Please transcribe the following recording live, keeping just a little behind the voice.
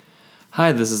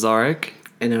Hi, this is Arik,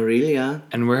 And Aurelia,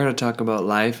 and we're here to talk about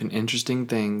life and interesting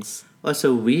things.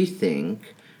 also we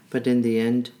think, but in the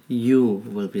end, you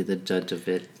will be the judge of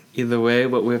it. Either way,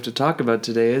 what we have to talk about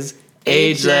today is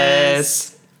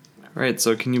Ageless. Right,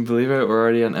 so can you believe it? We're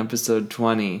already on episode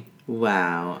 20.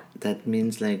 Wow, that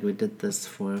means like we did this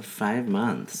for 5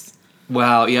 months.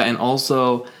 Wow, yeah, and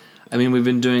also, we've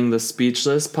been doing the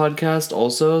Speechless podcast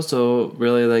also, so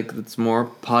really, it's more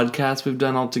podcasts we've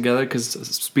done all together, because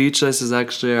Speechless is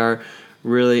actually our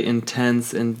really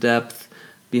intense, in-depth,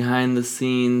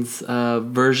 behind-the-scenes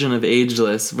version of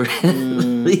Ageless, where it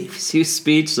leaves you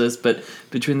speechless, but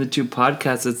between the two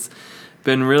podcasts, it's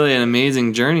been really an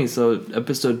amazing journey. So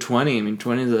episode 20,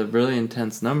 20 is a really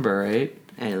intense number, right?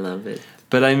 I love it.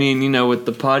 But with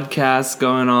the podcast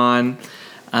going on,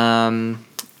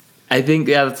 I think,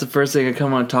 that's the first thing I kind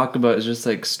of want to talk about is just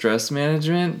like stress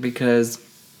management, because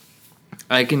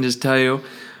I can just tell you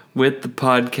with the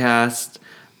podcast,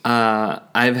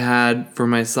 I've had for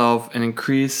myself an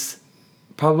increase,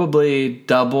 probably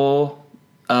double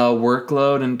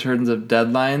workload in terms of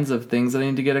deadlines of things that I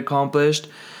need to get accomplished.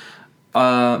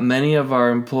 Many of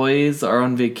our employees are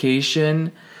on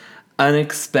vacation.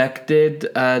 Unexpected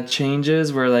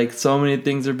changes where like so many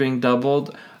things are being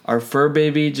doubled. Our fur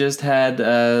baby just had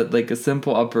a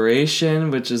simple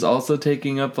operation, which is also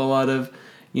taking up a lot of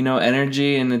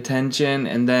energy and attention.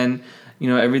 And then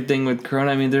everything with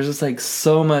Corona. There's just like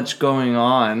so much going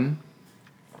on,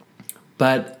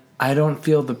 but I don't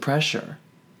feel the pressure.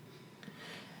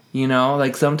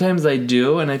 Sometimes I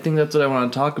do, and I think that's what I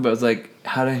want to talk about is like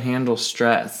how to handle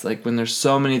stress. Like when there's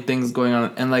so many things going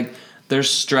on, and like there's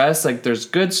stress, like there's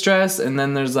good stress, and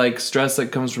then there's like stress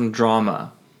that comes from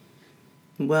drama.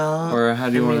 Well, Or how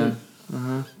do you want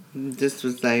to? This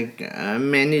was like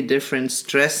many different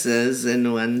stresses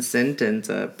in one sentence,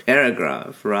 a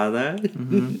paragraph rather.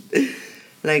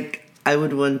 Like, I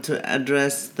would want to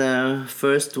address the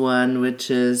first one,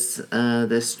 which is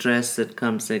the stress that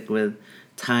comes like with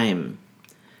time.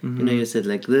 You said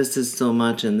like this is so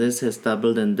much and this has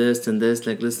doubled and this,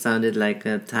 like this sounded like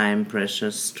a time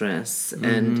pressure stress.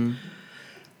 And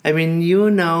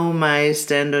my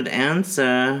standard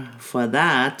answer for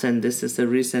that, and this is the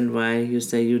reason why you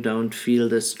say you don't feel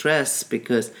the stress,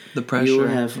 because The pressure, you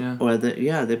have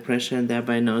yeah. the pressure and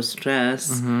thereby no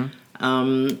stress.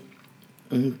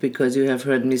 Because you have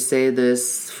heard me say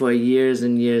this for years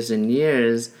and years and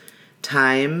years.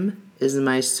 Time is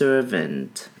my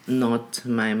servant, not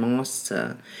my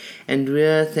master. And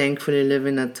we're thankfully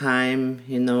living a time,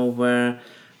 where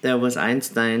there was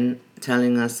Einstein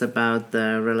telling us about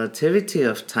the relativity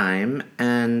of time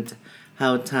and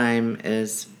how time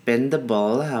is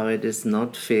bendable, how it is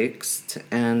not fixed,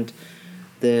 and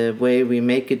the way we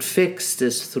make it fixed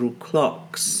is through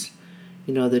clocks.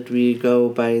 That we go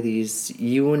by these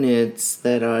units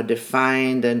that are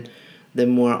defined, and the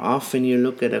more often you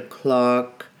look at a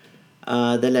clock,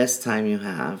 the less time you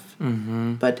have.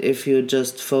 But if you're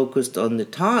just focused on the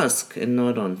task and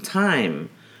not on time,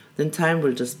 then time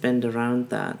will just bend around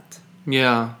that.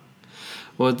 Yeah.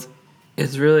 Well,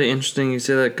 it's really interesting you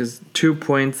say that, because 2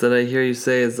 points that I hear you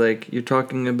say is like you're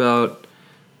talking about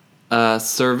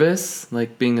service,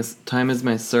 like being time is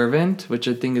my servant, which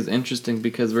I think is interesting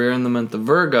because we're in the month of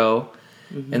Virgo,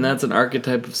 and that's an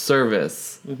archetype of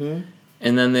service.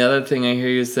 And then the other thing I hear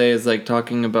you say is like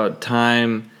talking about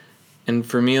time, and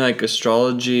for me, like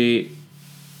astrology,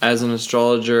 as an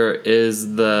astrologer,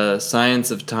 is the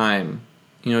science of time.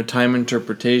 Time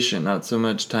interpretation, not so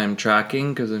much time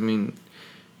tracking, because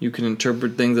you can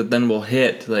interpret things that then will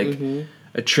hit, like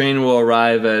a train will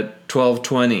arrive at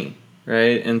 12:20.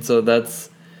 Right? And so that's...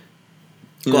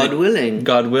 God willing.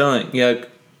 God willing. Yeah,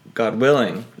 God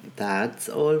willing. That's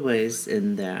always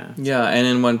in there. Yeah, and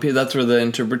in one piece, that's where the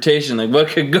interpretation, like what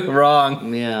could go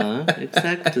wrong? Yeah,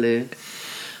 exactly.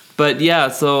 But yeah,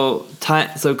 so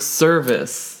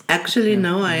service. Actually,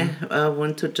 no, I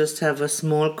want to just have a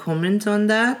small comment on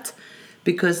that,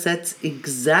 because that's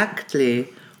exactly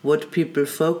what people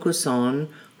focus on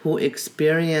who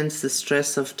experience the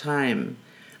stress of time.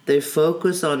 They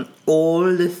focus on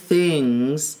all the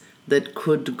things that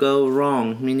could go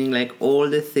wrong, meaning like all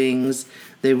the things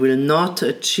they will not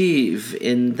achieve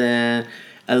in the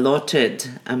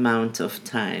allotted amount of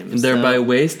time. And thereby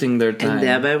wasting their time. And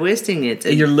thereby wasting it.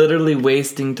 You're literally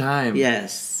wasting time.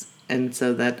 Yes. And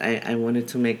so that I wanted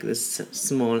to make this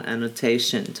small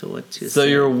annotation to what you said. So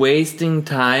you're wasting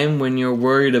time when you're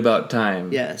worried about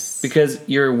time. Yes. Because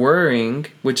you're worrying,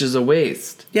 which is a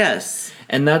waste. Yes.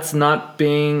 And that's not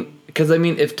being... Because,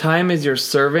 if time is your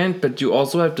servant, but you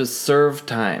also have to serve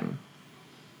time.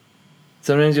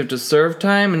 Sometimes you have to serve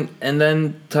time, and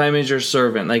then time is your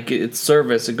servant. Like, it's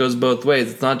service. It goes both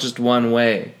ways. It's not just one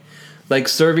way. Like,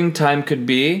 serving time could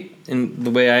be, in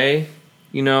the way I,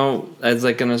 as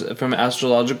like from an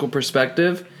astrological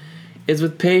perspective, is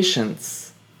with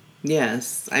patience.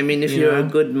 Yes. I mean, if you're a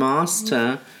good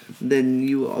master, then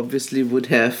you obviously would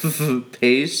have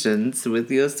patience with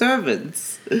your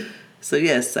servants. So,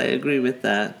 yes, I agree with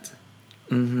that.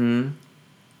 Mm-hmm.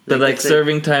 But like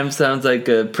serving time sounds like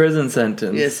a prison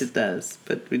sentence. Yes, it does.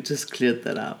 But we just cleared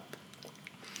that up.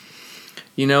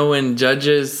 When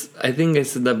judges, I think I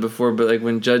said that before, but like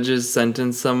when judges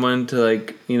sentence someone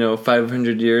to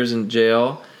 500 years in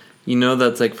jail,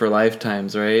 that's like for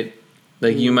lifetimes, right?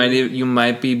 Like you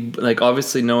might be like,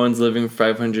 obviously no one's living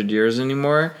 500 years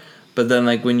anymore, but then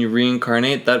like when you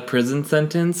reincarnate, that prison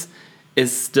sentence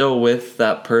is still with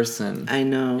that person. I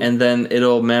know. And then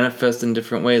it'll manifest in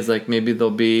different ways. Like maybe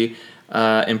they'll be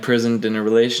imprisoned in a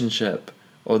relationship,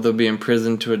 or they'll be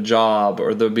imprisoned to a job,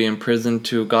 or they'll be imprisoned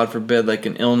to, God forbid, like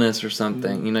an illness or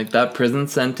something. Like that prison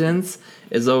sentence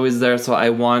is always there. So I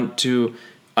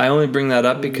only bring that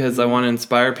up because I want to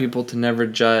inspire people to never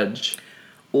judge.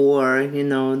 Or,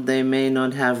 they may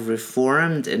not have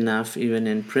reformed enough even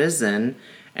in prison,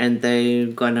 and they're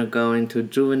gonna go into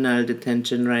juvenile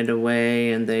detention right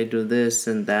away, and they do this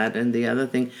and that and the other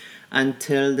thing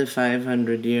until the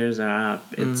 500 years are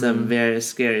up. It's a very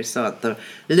scary thought. So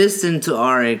listen to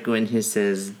Auric when he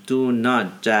says, do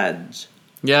not judge.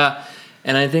 Yeah,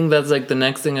 and I think that's like the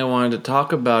next thing I wanted to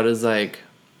talk about is like,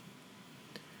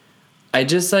 I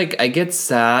get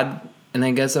sad, and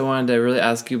I guess I wanted to really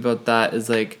ask you about that, is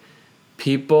like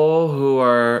people who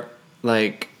are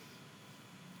like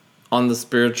on the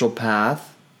spiritual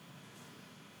path,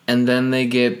 and then they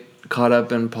get caught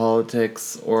up in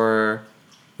politics or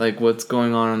like what's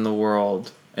going on in the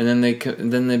world, and then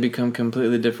they become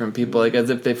completely different people, like as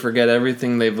if they forget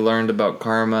everything they've learned about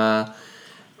karma.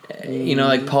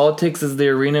 Like politics is the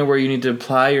arena where you need to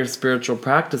apply your spiritual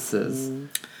practices.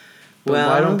 But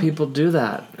why don't people do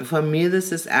that? For me,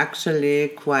 this is actually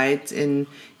quite in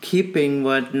keeping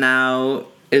what now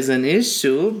is an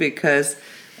issue, because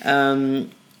in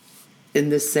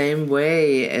the same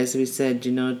way as we said,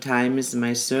 time is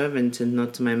my servant and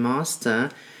not my master,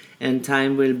 and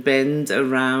time will bend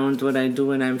around what I do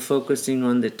when I'm focusing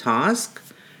on the task,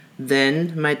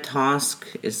 then my task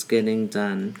is getting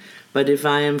done. But if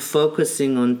I am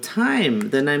focusing on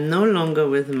time, then I'm no longer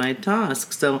with my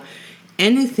task. So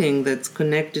anything that's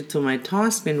connected to my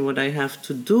task and what I have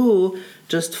to do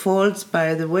just falls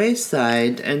by the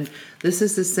wayside. And this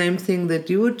is the same thing that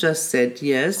you just said.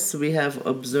 Yes, we have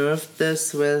observed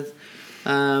this with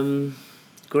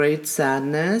great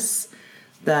sadness,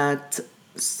 that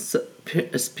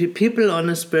people on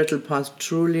a spiritual path,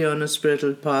 truly on a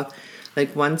spiritual path,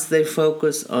 like once they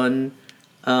focus on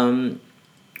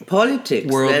politics,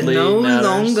 worldly they no matters.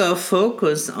 longer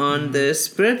focus on the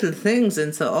spiritual things,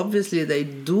 and so obviously they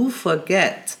do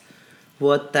forget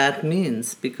what that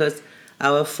means, because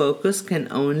our focus can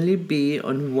only be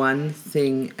on one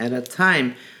thing at a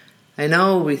time. I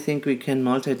know we think we can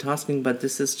multitasking, but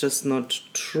this is just not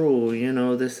true.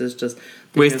 This is just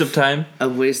waste of time. A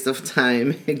waste of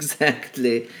time,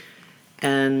 exactly.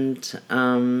 And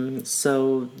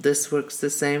so this works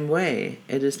the same way.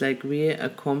 It is like we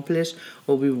accomplish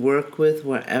or we work with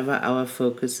wherever our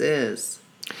focus is.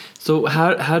 So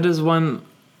how does one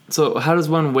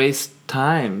waste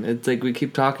time? It's like we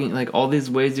keep talking like all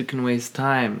these ways you can waste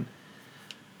time.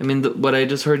 I mean, what I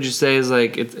just heard you say is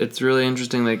like it's really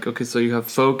interesting. Like, okay, so you have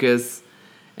focus,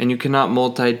 and you cannot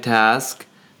multitask.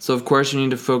 So of course you need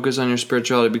to focus on your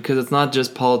spirituality, because it's not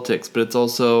just politics, but it's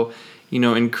also,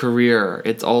 in career.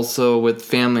 It's also with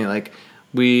family. Like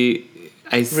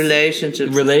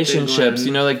relationships.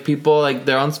 Like people, like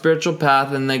they're on spiritual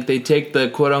path, and like they take the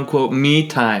quote unquote me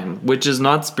time, which is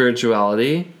not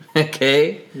spirituality.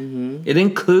 Okay, It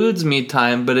includes me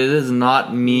time, but it is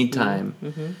not me time.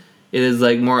 It is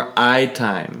like more I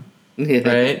time,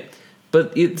 right?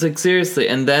 But it's like seriously,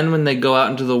 and then when they go out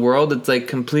into the world, it's like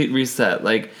complete reset.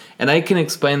 Like, and I can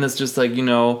explain this just like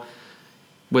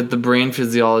with the brain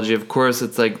physiology. Of course,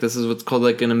 it's like this is what's called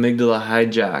like an amygdala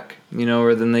hijack.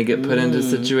 Where then they get put into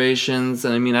situations,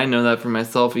 and I mean I know that for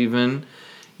myself even.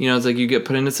 It's like you get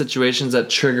put into situations that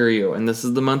trigger you, and this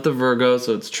is the month of Virgo,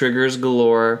 so it's triggers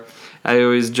galore. I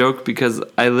always joke because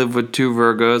I live with 2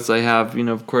 Virgos. I have,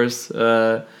 of course,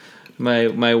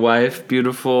 my wife,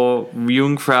 beautiful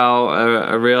Jungfrau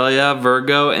Aurelia,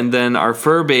 Virgo, and then our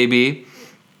fur baby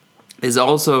is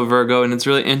also a Virgo, and it's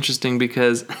really interesting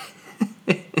because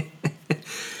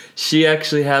she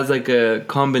actually has like a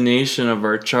combination of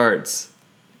our charts.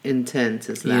 intense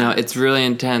is that? You know, it's really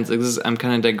intense. Like I'm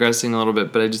kind of digressing a little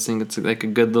bit, but I just think it's like a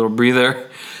good little breather.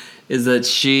 Is that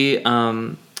she, you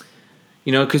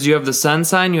know, because you have the sun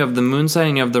sign, you have the moon sign,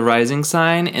 and you have the rising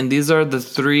sign, and these are the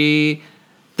three.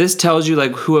 This tells you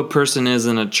like who a person is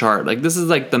in a chart. Like this is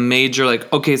like the major,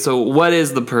 like, okay, so what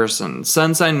is the person?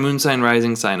 Sun sign, moon sign,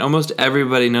 rising sign. Almost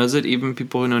everybody knows it, even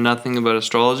people who know nothing about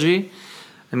astrology.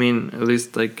 I mean, at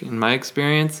least like in my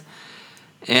experience.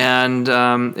 And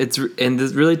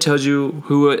this really tells you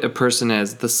who a person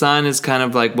is. The sun is kind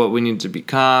of like what we need to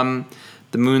become.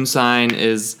 The moon sign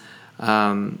is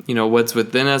you know, what's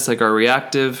within us, like our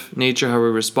reactive nature, how we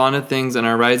respond to things, and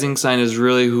our rising sign is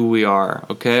really who we are,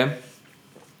 okay?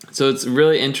 So it's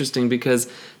really interesting because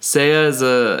Saya is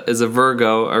a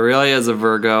Virgo, Aurelia is a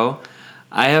Virgo,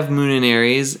 I have moon in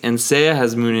Aries, and Saya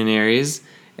has moon in Aries,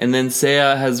 and then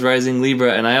Saya has rising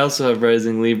Libra, and I also have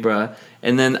rising Libra,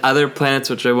 and then other planets,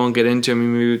 which I won't get into. I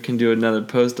mean, maybe we can do another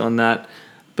post on that,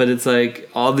 but it's like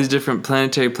all these different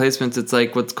planetary placements, it's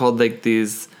like what's called like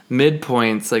these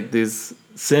midpoints, like these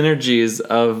synergies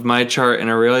of my chart and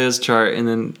Aurelia's chart, and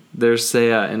then there's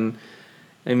Saya, and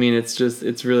I mean, it's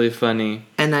really funny.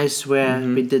 And I swear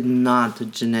we did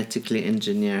not genetically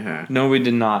engineer her. No, we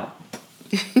did not.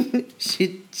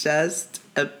 She just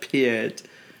appeared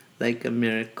like a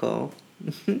miracle.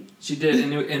 She did,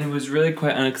 and it was really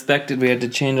quite unexpected. We had to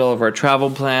change all of our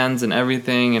travel plans and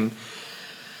everything, and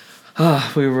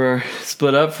we were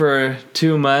split up for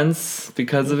 2 months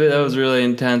because of it. That was really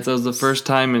intense. That was the first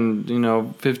time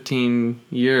in, 15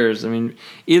 years. I mean,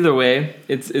 either way,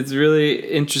 it's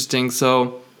really interesting.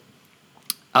 So,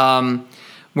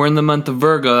 we're in the month of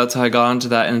Virgo. That's how I got onto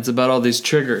that, and it's about all these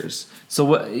triggers. So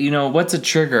what's a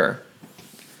trigger?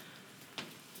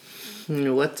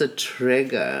 What's a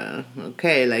trigger?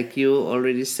 Okay, like you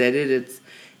already said it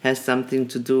has something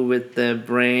to do with the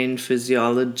brain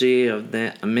physiology of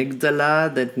the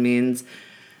amygdala. That means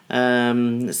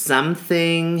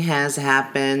something has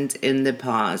happened in the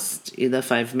past, either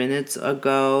 5 minutes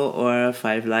ago or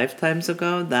 5 lifetimes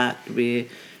ago, that we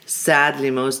sadly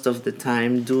most of the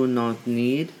time do not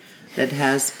need, that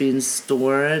has been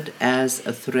stored as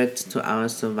a threat to our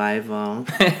survival.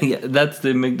 Yeah, that's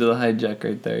the amygdala hijack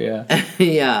right there, yeah.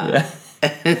 Yeah.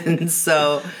 And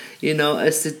so,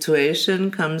 a situation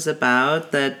comes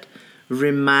about that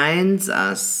reminds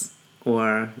us,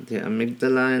 or the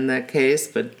amygdala in that case,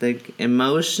 but like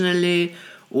emotionally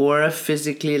or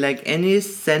physically, like any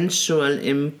sensual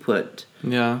input,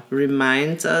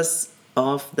 reminds us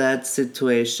of that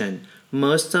situation.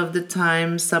 Most of the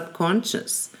time,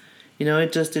 subconscious.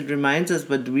 It reminds us,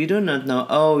 but we do not know,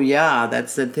 oh yeah,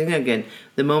 that's the thing again.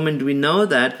 The moment we know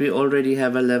that, we already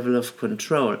have a level of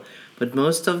control. But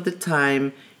most of the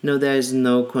time, there is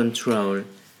no control.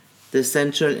 The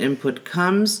central input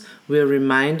comes, we're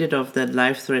reminded of that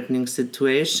life-threatening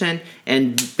situation,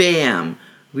 and bam,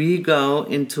 we go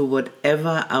into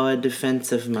whatever our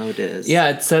defensive mode is. Yeah,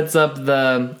 it sets up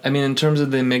in terms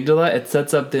of the amygdala, it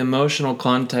sets up the emotional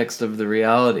context of the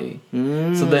reality.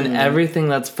 So then everything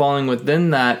that's falling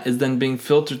within that is then being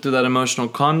filtered through that emotional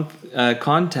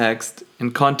context,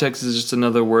 and context is just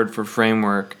another word for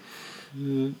framework.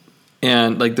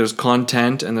 And like there's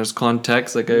content and there's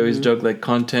context. Like I always joke, like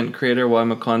content creator, well,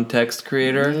 I'm a context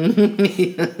creator.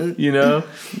 And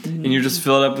you just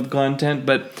fill it up with content,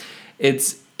 but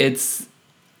it's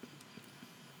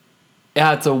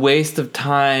a waste of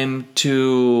time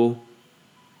to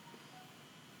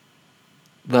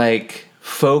like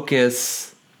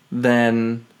focus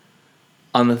then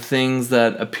on the things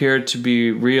that appear to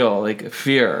be real, like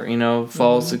fear,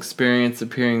 false experience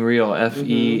appearing real,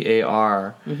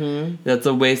 FEAR. That's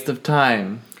a waste of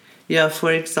time. Yeah,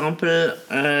 for example,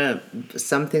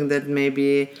 something that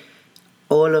maybe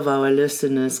all of our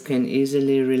listeners can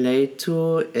easily relate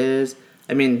to is,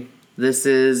 this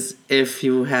is if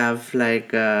you have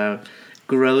like a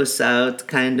gross out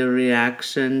kind of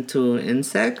reaction to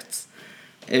insects.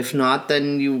 If not,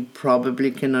 then you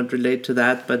probably cannot relate to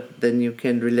that, but then you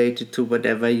can relate it to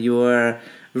whatever your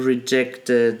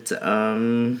rejected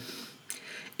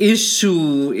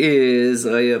issue is,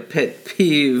 or your pet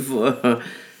peeve.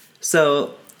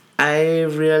 So I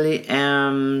really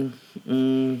am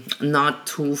not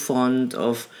too fond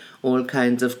of all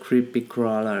kinds of creepy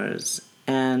crawlers.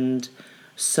 And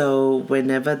so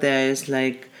whenever there is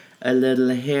like a little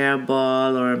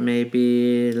hairball or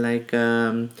maybe like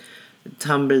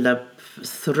tumbled up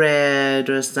thread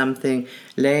or something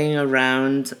laying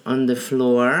around on the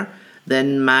floor,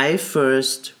 then my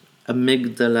first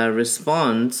amygdala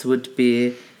response would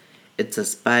be, it's a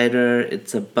spider,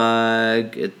 it's a bug,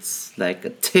 it's like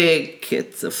a tick,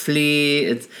 it's a flea,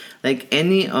 it's like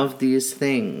any of these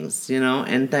things,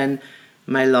 and then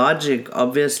my logic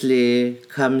obviously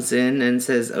comes in and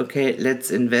says, okay, let's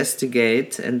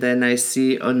investigate, and then I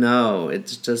see, oh no,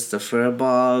 it's just a fur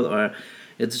ball or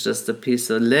it's just a piece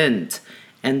of lint.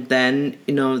 And then,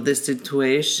 the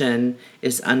situation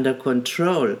is under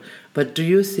control. But do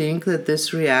you think that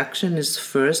this reaction is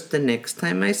first the next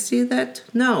time I see that?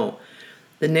 No.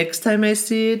 The next time I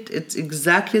see it, it's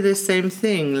exactly the same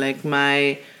thing. Like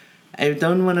I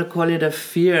don't want to call it a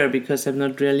fear because I'm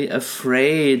not really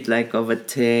afraid like of a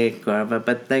tick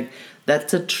but like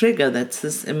that's a trigger. That's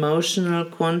this emotional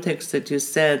context that you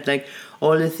said, like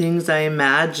all the things I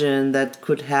imagine that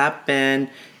could happen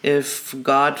if,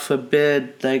 God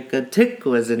forbid, like a tick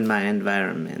was in my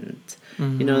environment.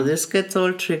 Mm-hmm. This gets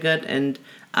all triggered and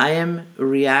I am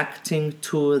reacting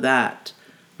to that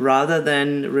rather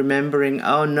than remembering,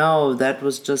 oh no, that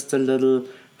was just a little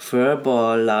fur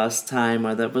ball last time,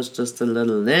 or that was just a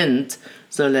little lint.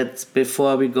 So let's,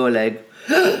 before we go like,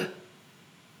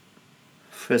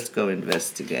 first go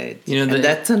investigate. And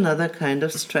that's another kind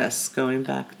of stress, going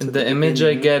back to the image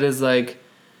I get is like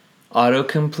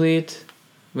autocomplete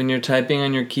when you're typing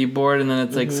on your keyboard and then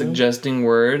it's like suggesting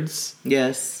words.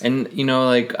 Yes. And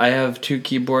like I have 2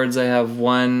 keyboards. I have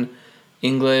one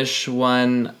English,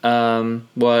 one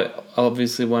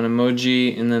obviously one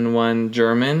emoji, and then one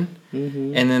German.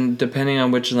 Mm-hmm. And then depending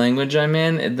on which language I'm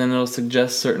in, then it'll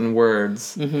suggest certain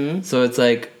words. Mm-hmm. So it's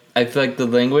like I feel like the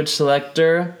language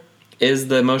selector is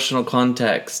the emotional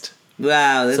context.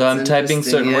 Wow, that's so I'm typing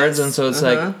certain words, and so it's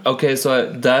like, okay,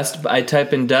 so I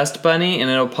type in dust bunny, and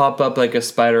it'll pop up like a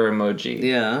spider emoji.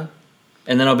 Yeah.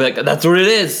 And then I'll be like, that's what it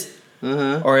is.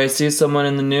 Or I see someone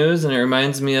in the news, and it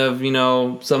reminds me of,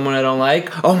 someone I don't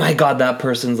like. Oh my God, that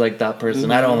person's like that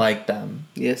person. I don't like them.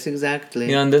 Yes,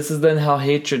 exactly. And this is then how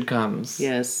hatred comes.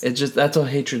 Yes. It's just, that's how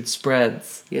hatred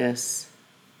spreads. Yes.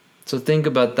 So think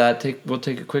about that. We'll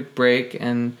take a quick break,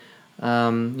 and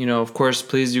of course,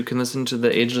 please, you can listen to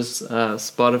the Ageless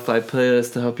Spotify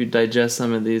playlist to help you digest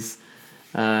some of these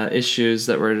issues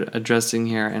that we're addressing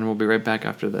here, and we'll be right back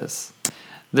after this.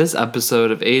 This episode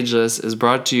of Ageless is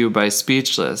brought to you by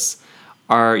Speechless,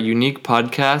 our unique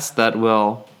podcast that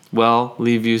will,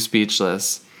 leave you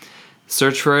speechless.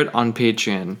 Search for it on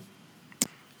Patreon.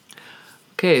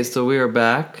 Okay, so we are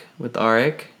back with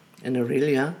Arik. And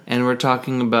Aurelia. And we're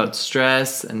talking about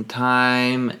stress and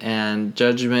time and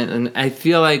judgment. And I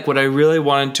feel like what I really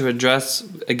wanted to address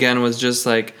again was just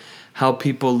like how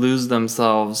people lose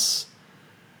themselves,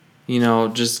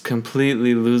 just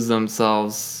completely lose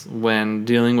themselves when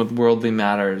dealing with worldly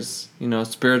matters,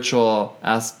 spiritual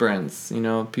aspirants,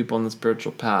 people on the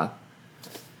spiritual path.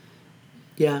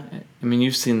 Yeah. I mean,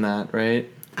 you've seen that, right?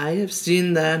 I have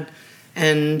seen that.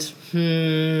 And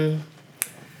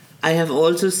I have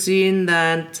also seen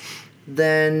that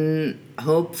then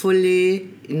hopefully,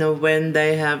 when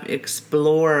they have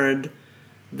explored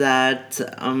that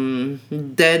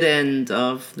dead end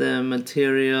of the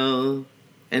material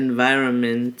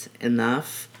environment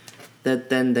enough,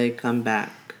 that then they come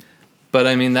back. But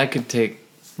I mean, that could take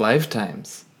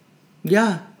lifetimes.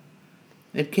 Yeah,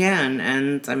 it can.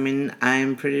 And I mean,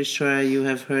 I'm pretty sure you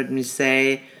have heard me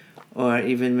say, or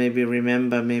even maybe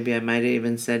remember, maybe I might have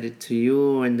even said it to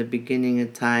you in the beginning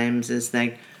at times, is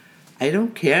like, I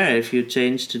don't care if you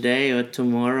change today or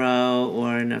tomorrow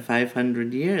or in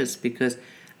 500 years, because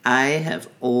I have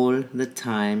all the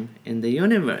time in the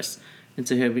universe. And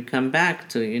so here we come back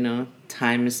to,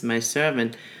 time is my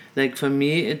servant. Like for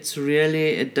me, it's really,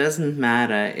 it doesn't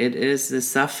matter. It is the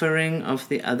suffering of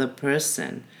the other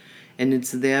person. And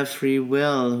it's their free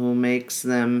will who makes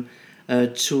them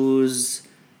choose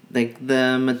like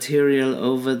the material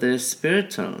over the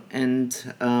spiritual,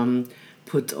 and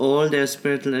put all their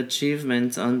spiritual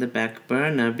achievements on the back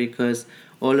burner because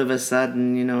all of a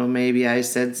sudden, maybe I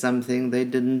said something they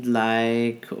didn't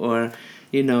like, or,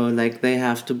 like they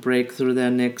have to break through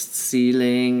their next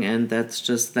ceiling, and that's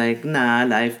just like, nah,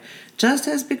 life just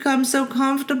has become so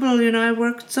comfortable. I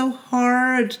worked so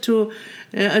hard to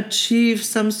achieve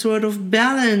some sort of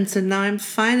balance, and now I'm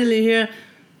finally here,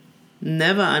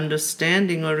 never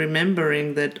understanding or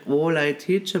remembering that all I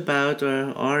teach about,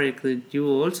 or Arik, that you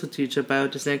also teach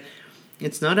about, is like,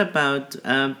 it's not about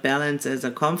balance as a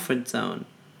comfort zone.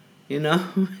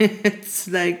 It's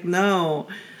like, no,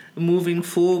 moving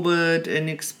forward and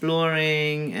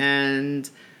exploring and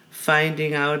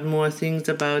finding out more things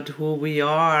about who we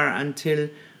are until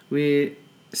we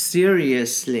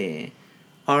seriously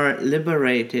are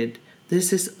liberated.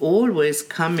 This is always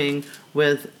coming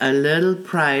with a little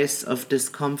price of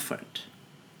discomfort.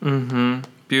 Mm-hmm.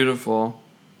 Beautiful.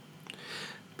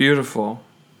 Beautiful.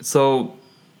 So,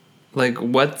 like,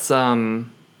 what's balance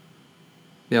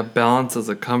as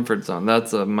a comfort zone.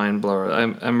 That's a mind blower.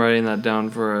 I'm writing that down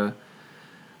for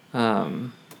a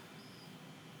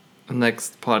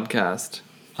next podcast.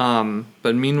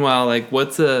 But meanwhile, like,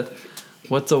 what's a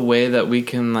way that we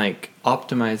can like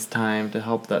optimize time to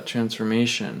help that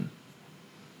transformation?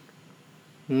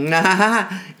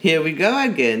 Here we go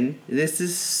again. This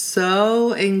is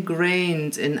so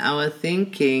ingrained in our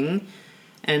thinking.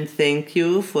 And thank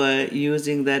you for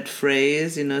using that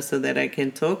phrase, so that I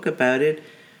can talk about it.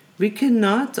 We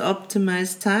cannot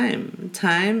optimize time.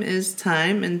 Time is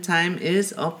time, and time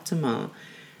is optimal.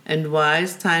 And why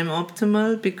is time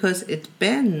optimal? Because it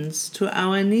bends to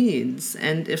our needs.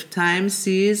 And if time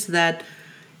sees that,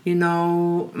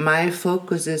 my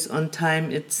focus is on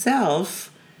time itself,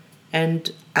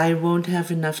 and I won't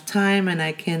have enough time and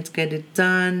I can't get it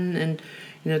done, and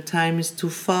time is too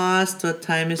fast or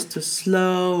time is too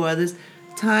slow, or this,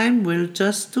 time will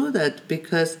just do that,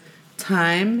 because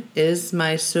time is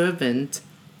my servant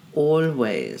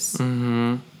always.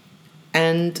 Mm-hmm.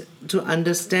 And to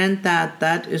understand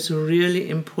that is really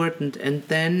important. And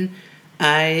then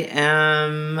I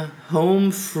am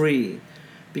home free,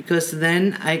 because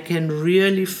then I can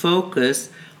really focus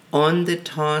on the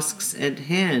tasks at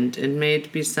hand. And may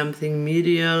it be something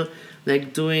medial,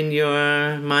 like doing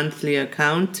your monthly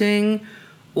accounting,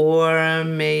 or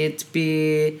may it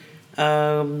be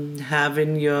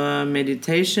having your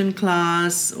meditation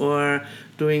class, or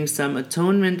doing some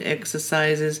atonement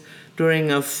exercises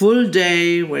during a full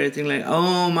day where you think like,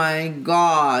 oh my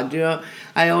God,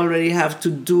 I already have to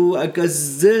do a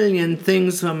gazillion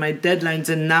things for my deadlines,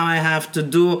 and now I have to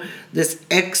do this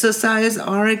exercise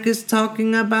Auric is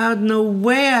talking about. No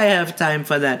way I have time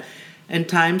for that. And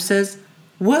time says,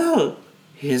 well,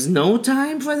 here's no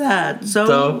time for that.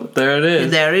 So there it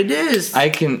is. There it is. I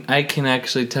can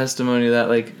actually testimony that,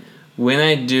 like, when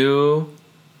I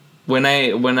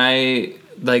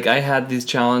like, I had these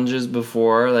challenges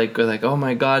before, like oh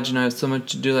my God, I have so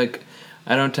much to do, like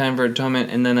I don't have time for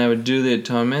atonement, and then I would do the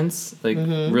atonements, like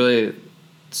really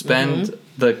spend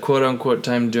the quote unquote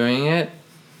time doing it.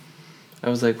 I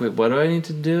was like, wait, what do I need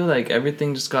to do? Like,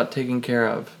 everything just got taken care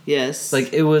of. Yes.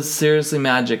 Like, it was seriously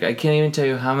magic. I can't even tell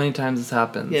you how many times this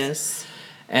happens. Yes.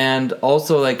 And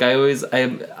also, like, I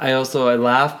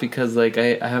laugh because, like,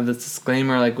 I have this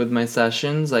disclaimer, like, with my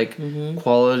sessions, like,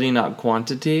 quality, not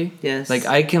quantity. Yes. Like,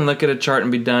 I can look at a chart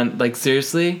and be done, like,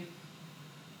 seriously,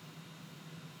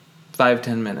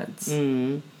 5-10 minutes.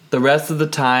 The rest of the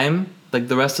time, like,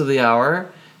 the rest of the hour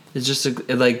is just,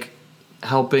 like,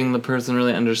 helping the person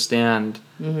really understand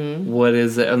what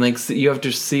is it. And, like, you have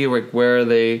to see, like, where are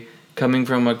they coming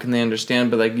from, what can they understand,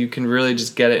 but, like, you can really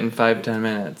just get it in 5-10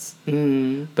 minutes.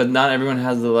 But not everyone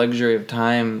has the luxury of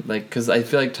time, like, because I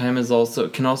feel like time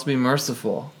can also be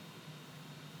merciful.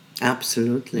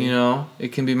 Absolutely.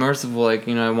 It can be merciful, like,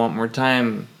 I want more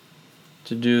time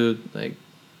to do, like,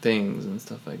 things and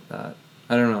stuff like that.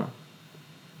 I don't know.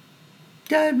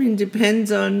 Yeah, I mean,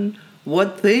 depends on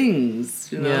what things,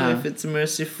 Yeah. if it's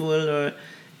merciful or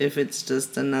if it's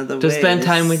just another way. To spend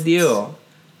time with you.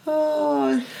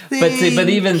 Oh, But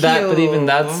even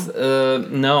that's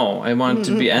no. I want it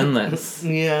to be endless.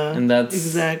 Yeah, and that's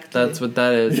exactly. That's what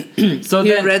that is. So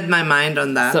you read my mind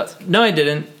on that. No, I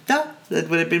didn't. No, that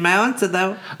would have been my answer,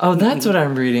 though. Oh, that's what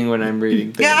I'm reading when I'm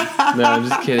reading things. No, I'm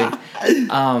just kidding.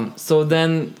 So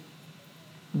then,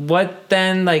 what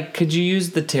then? Like, could you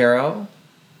use the tarot?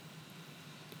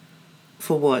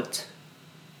 For what?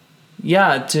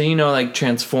 Yeah, to like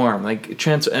transform. Like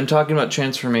I'm talking about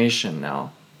transformation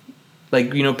now.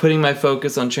 Like, putting my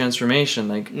focus on transformation.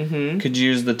 Like, could you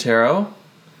use the tarot?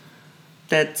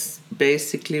 That's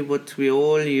basically what we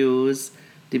all use,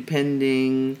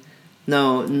 depending.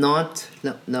 No.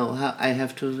 I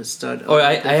have to start. Oh,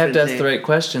 I have to ask the right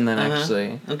question then.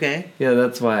 Actually. Okay. Yeah,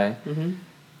 that's why.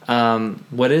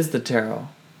 What is the tarot?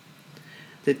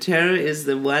 The tarot is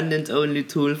the one and only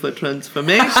tool for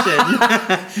transformation.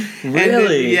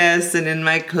 Really? Yes, and in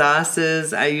my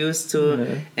classes, I used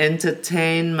to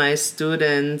entertain my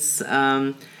students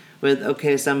with,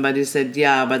 okay, somebody said,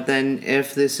 yeah, but then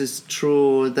if this is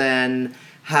true, then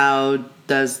how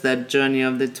does that journey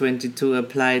of the 22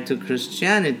 apply to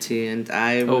Christianity? And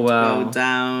I would go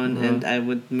down and I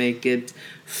would make it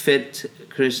fit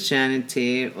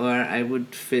Christianity, or I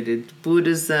would fit it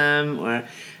Buddhism, or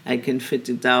I can fit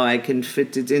it Tao, I can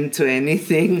fit it into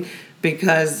anything,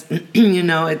 because,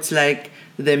 it's like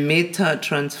the meta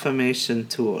transformation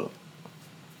tool.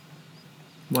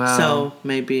 Wow. So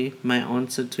maybe my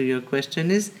answer to your question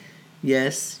is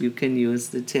yes, you can use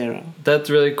the tarot. That's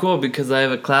really cool because I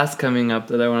have a class coming up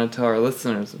that I want to tell our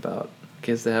listeners about, in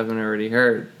case they haven't already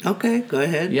heard. Okay, go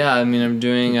ahead. Yeah, I mean, I'm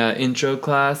doing an intro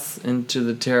class into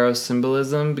the tarot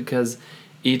symbolism because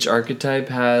each archetype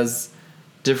has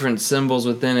different symbols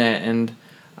within it, and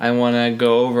I want to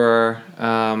go over,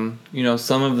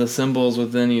 some of the symbols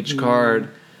within each card,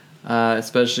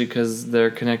 especially because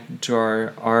they're connected to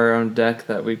our own deck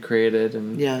that we created.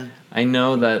 And Yeah. I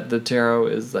know that the tarot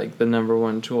is like the number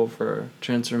one tool for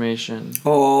transformation.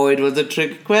 Oh, it was a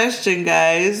trick question,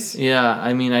 guys. Yeah,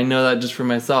 I mean, I know that just for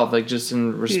myself, like just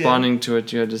in responding to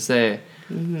what you had to say.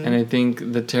 Mm-hmm. And I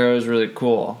think the tarot is really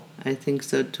cool. I think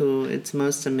so too. It's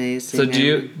most amazing. So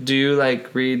do you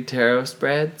like read tarot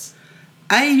spreads?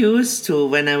 I used to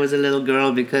when I was a little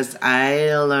girl because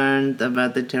I learned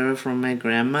about the tarot from my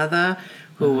grandmother,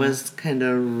 who was kind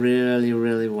of really,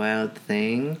 really wild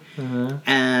thing.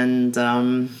 And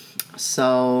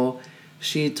so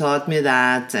she taught me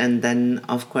that, and then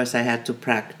of course I had to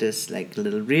practice like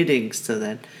little readings so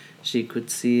that she could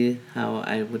see how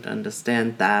I would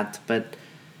understand that. But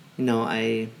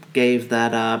I gave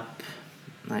that up,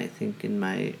 I think, in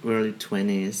my early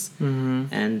 20s.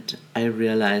 And I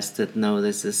realized that no,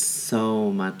 this is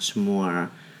so much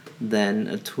more than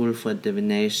a tool for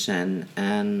divination.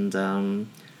 And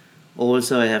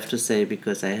also I have to say,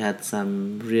 because I had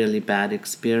some really bad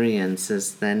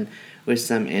experiences then with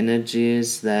some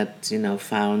energies that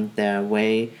found their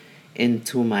way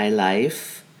into my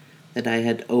life that I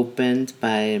had opened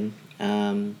by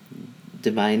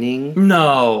divining.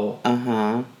 No.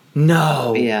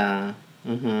 No. Yeah.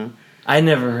 I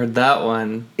never heard that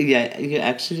one. Yeah, you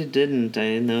actually didn't.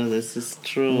 I know this is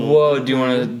true. Whoa, do you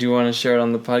want to share it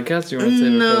on the podcast? Do you want to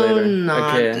save it for later?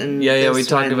 Not Okay. Yeah, we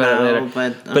talk about it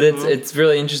later. But it's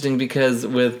really interesting because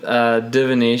with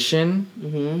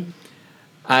divination,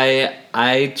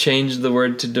 I changed the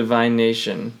word to divine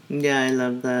nation. Yeah, I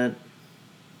love that.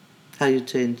 How you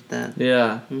changed that.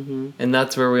 Yeah. And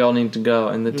that's where we all need to go,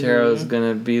 and the tarot is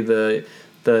going to be the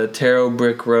tarot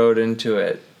brick road into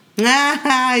it.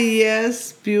 Ah,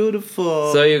 yes,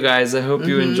 beautiful. So you guys, I hope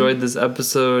you enjoyed this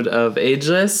episode of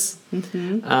Ageless.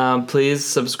 Please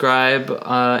subscribe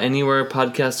anywhere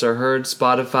podcasts are heard: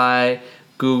 Spotify,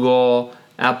 Google,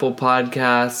 Apple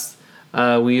Podcasts.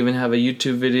 We even have a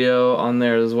YouTube video on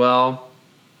there as well.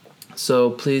 So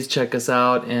please check us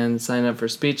out and sign up for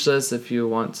Speechless if you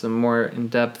want some more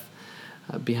in-depth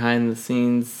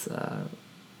behind-the-scenes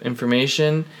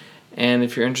information. And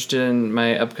if you're interested in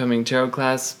my upcoming tarot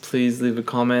class, please leave a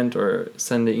comment or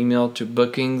send an email to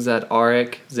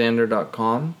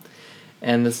bookings@auricxander.com.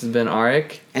 And this has been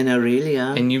Auric. And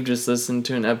Aurelia. And you've just listened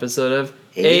to an episode of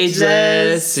Ageless.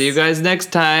 Ageless. See you guys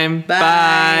next time.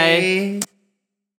 Bye.